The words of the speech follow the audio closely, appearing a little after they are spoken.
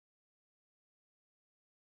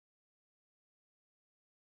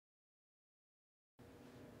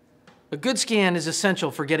A good scan is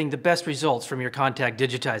essential for getting the best results from your Contact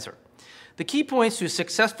Digitizer. The key points to a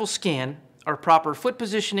successful scan are proper foot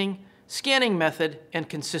positioning, scanning method, and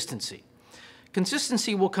consistency.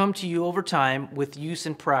 Consistency will come to you over time with use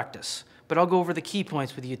and practice, but I'll go over the key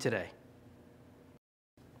points with you today.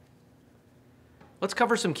 Let's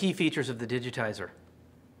cover some key features of the Digitizer.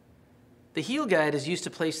 The heel guide is used to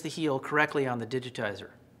place the heel correctly on the Digitizer.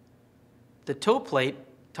 The toe plate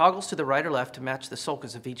toggles to the right or left to match the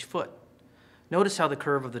sulcus of each foot. Notice how the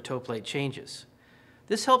curve of the toe plate changes.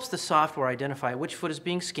 This helps the software identify which foot is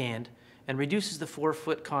being scanned and reduces the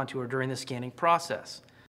forefoot contour during the scanning process.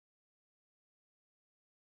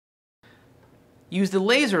 Use the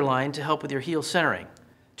laser line to help with your heel centering,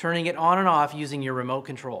 turning it on and off using your remote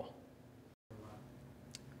control.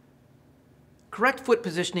 Correct foot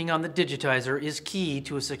positioning on the Digitizer is key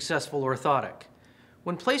to a successful orthotic.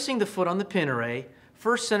 When placing the foot on the pin array,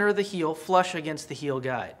 first center the heel flush against the heel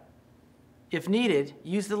guide. If needed,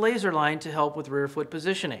 use the laser line to help with rear foot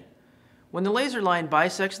positioning. When the laser line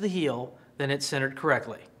bisects the heel, then it's centered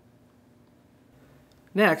correctly.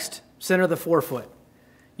 Next, center the forefoot.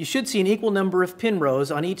 You should see an equal number of pin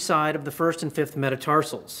rows on each side of the first and fifth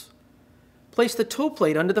metatarsals. Place the toe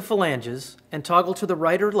plate under the phalanges and toggle to the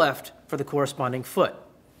right or left for the corresponding foot.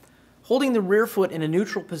 Holding the rear foot in a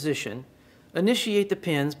neutral position, initiate the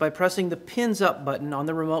pins by pressing the Pins Up button on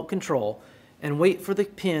the remote control and wait for the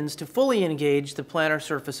pins to fully engage the plantar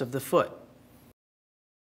surface of the foot.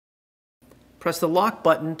 Press the Lock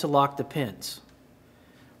button to lock the pins.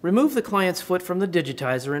 Remove the client's foot from the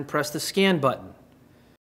Digitizer and press the Scan button.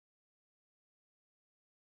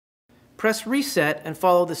 Press Reset and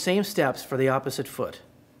follow the same steps for the opposite foot.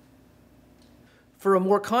 For a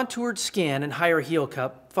more contoured scan and higher heel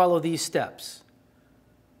cup, follow these steps.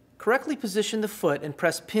 Correctly position the foot and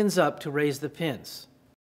press Pins Up to raise the pins.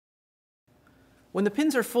 When the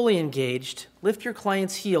pins are fully engaged, lift your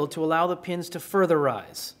client's heel to allow the pins to further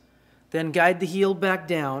rise. Then guide the heel back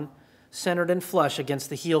down, centered and flush against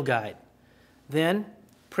the heel guide. Then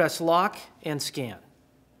press Lock and Scan.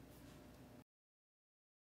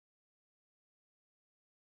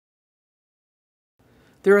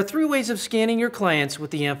 There are 3 ways of scanning your clients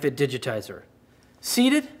with the Amfit Digitizer: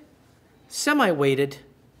 seated, semi-weighted,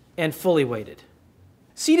 and fully weighted.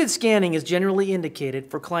 Seated scanning is generally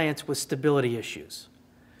indicated for clients with stability issues,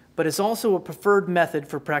 but is also a preferred method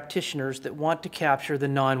for practitioners that want to capture the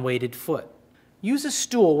non-weighted foot. Use a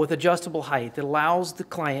stool with adjustable height that allows the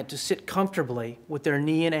client to sit comfortably with their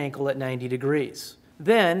knee and ankle at 90 degrees.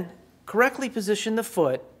 Then, correctly position the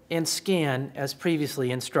foot and scan as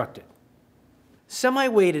previously instructed.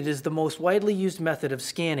 Semi-weighted is the most widely used method of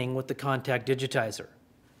scanning with the Contact Digitizer.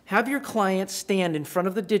 Have your client stand in front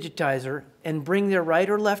of the Digitizer and bring their right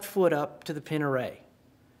or left foot up to the pin array.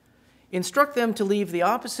 Instruct them to leave the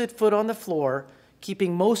opposite foot on the floor,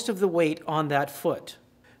 keeping most of the weight on that foot.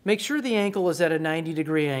 Make sure the ankle is at a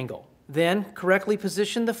 90-degree angle. Then, correctly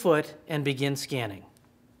position the foot and begin scanning.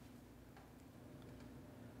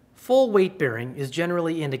 Full weight bearing is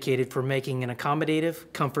generally indicated for making an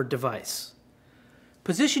accommodative comfort device.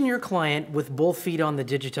 Position your client with both feet on the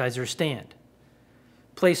Digitizer stand.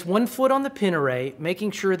 Place one foot on the pin array,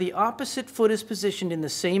 making sure the opposite foot is positioned in the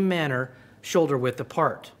same manner, shoulder width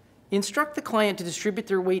apart. Instruct the client to distribute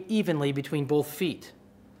their weight evenly between both feet.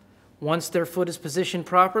 Once their foot is positioned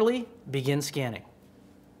properly, begin scanning.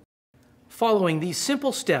 Following these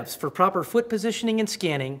simple steps for proper foot positioning and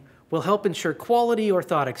scanning will help ensure quality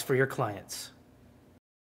orthotics for your clients.